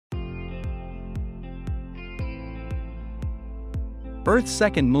Earth's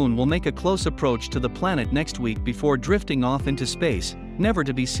second moon will make a close approach to the planet next week before drifting off into space, never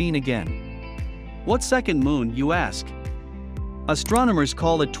to be seen again. What second moon, you ask? Astronomers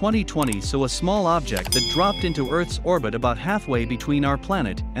call it 2020, so a small object that dropped into Earth's orbit about halfway between our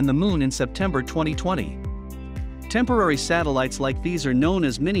planet and the moon in September 2020. Temporary satellites like these are known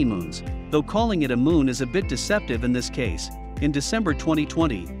as minimoons, though calling it a moon is a bit deceptive in this case. In December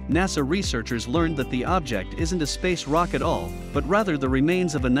 2020, NASA researchers learned that the object isn't a space rock at all, but rather the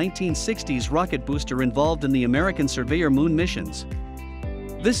remains of a 1960s rocket booster involved in the American Surveyor moon missions.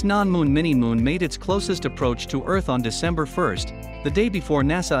 This non-moon minimoon made its closest approach to Earth on December 1st, the day before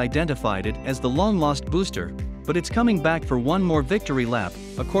NASA identified it as the long-lost booster, but it's coming back for one more victory lap,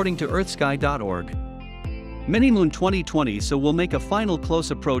 according to earthsky.org. Minimoon 2020 will make a final close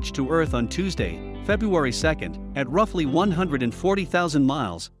approach to Earth on Tuesday, February 2nd, at roughly 140,000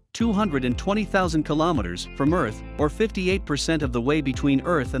 miles, 220,000 kilometers from Earth, or 58% of the way between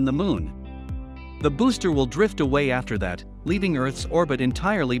Earth and the Moon. The booster will drift away after that, leaving Earth's orbit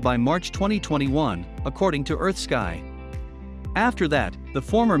entirely by March 2021, according to EarthSky. After that, the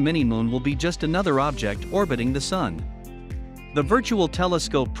former minimoon will be just another object orbiting the Sun. The Virtual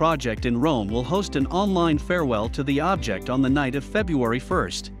Telescope project in Rome will host an online farewell to the object on the night of February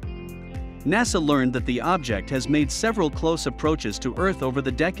 1st. NASA learned that the object has made several close approaches to Earth over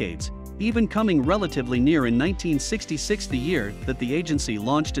the decades, even coming relatively near in 1966, the year that the agency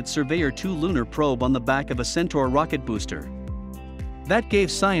launched its Surveyor 2 lunar probe on the back of a Centaur rocket booster. That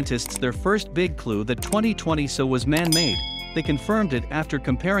gave scientists their first big clue that 2020 was man-made. They confirmed it after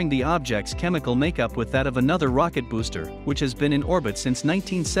comparing the object's chemical makeup with that of another rocket booster, which has been in orbit since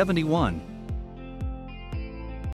 1971.